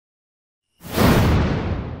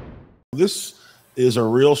This is a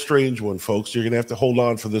real strange one, folks. You're going to have to hold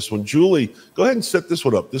on for this one. Julie, go ahead and set this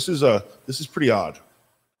one up. This is pretty odd.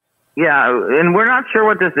 Yeah, and we're not sure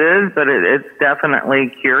what this is, but it's definitely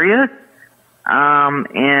curious.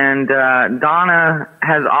 And Donna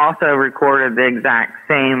has also recorded the exact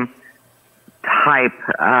same type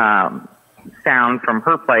sound from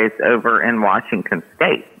her place over in Washington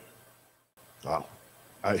State. Wow.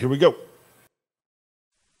 All right, here we go.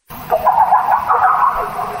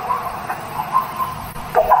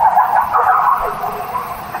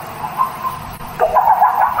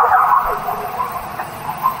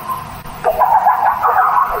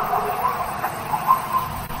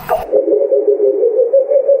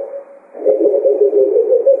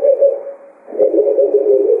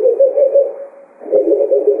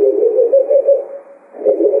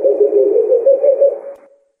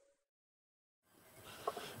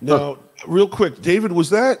 Now, real quick, David, was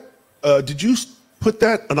that, did you put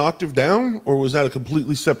that an octave down, or was that a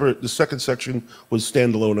completely separate, the second section was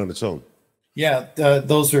standalone on its own? Yeah,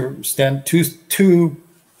 those are two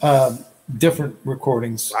different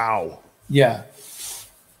recordings. Wow. Yeah.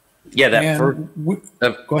 Yeah, that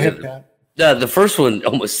go ahead, Pat. The first one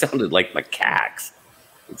almost sounded like macaques.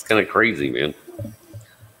 It's kind of crazy, man.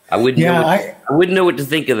 I wouldn't know what to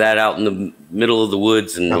think of that out in the middle of the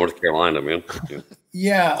woods in North Carolina, man.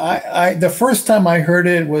 Yeah, the first time I heard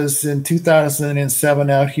it was in 2007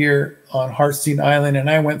 out here on Hartstein Island, and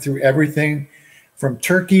I went through everything from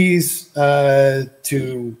turkeys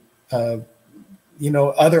to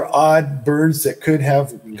other odd birds that could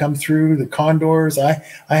have come through, the condors. I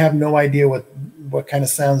have no idea what kind of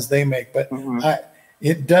sounds they make, but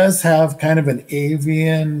it does have kind of an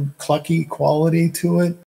avian clucky quality to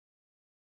it.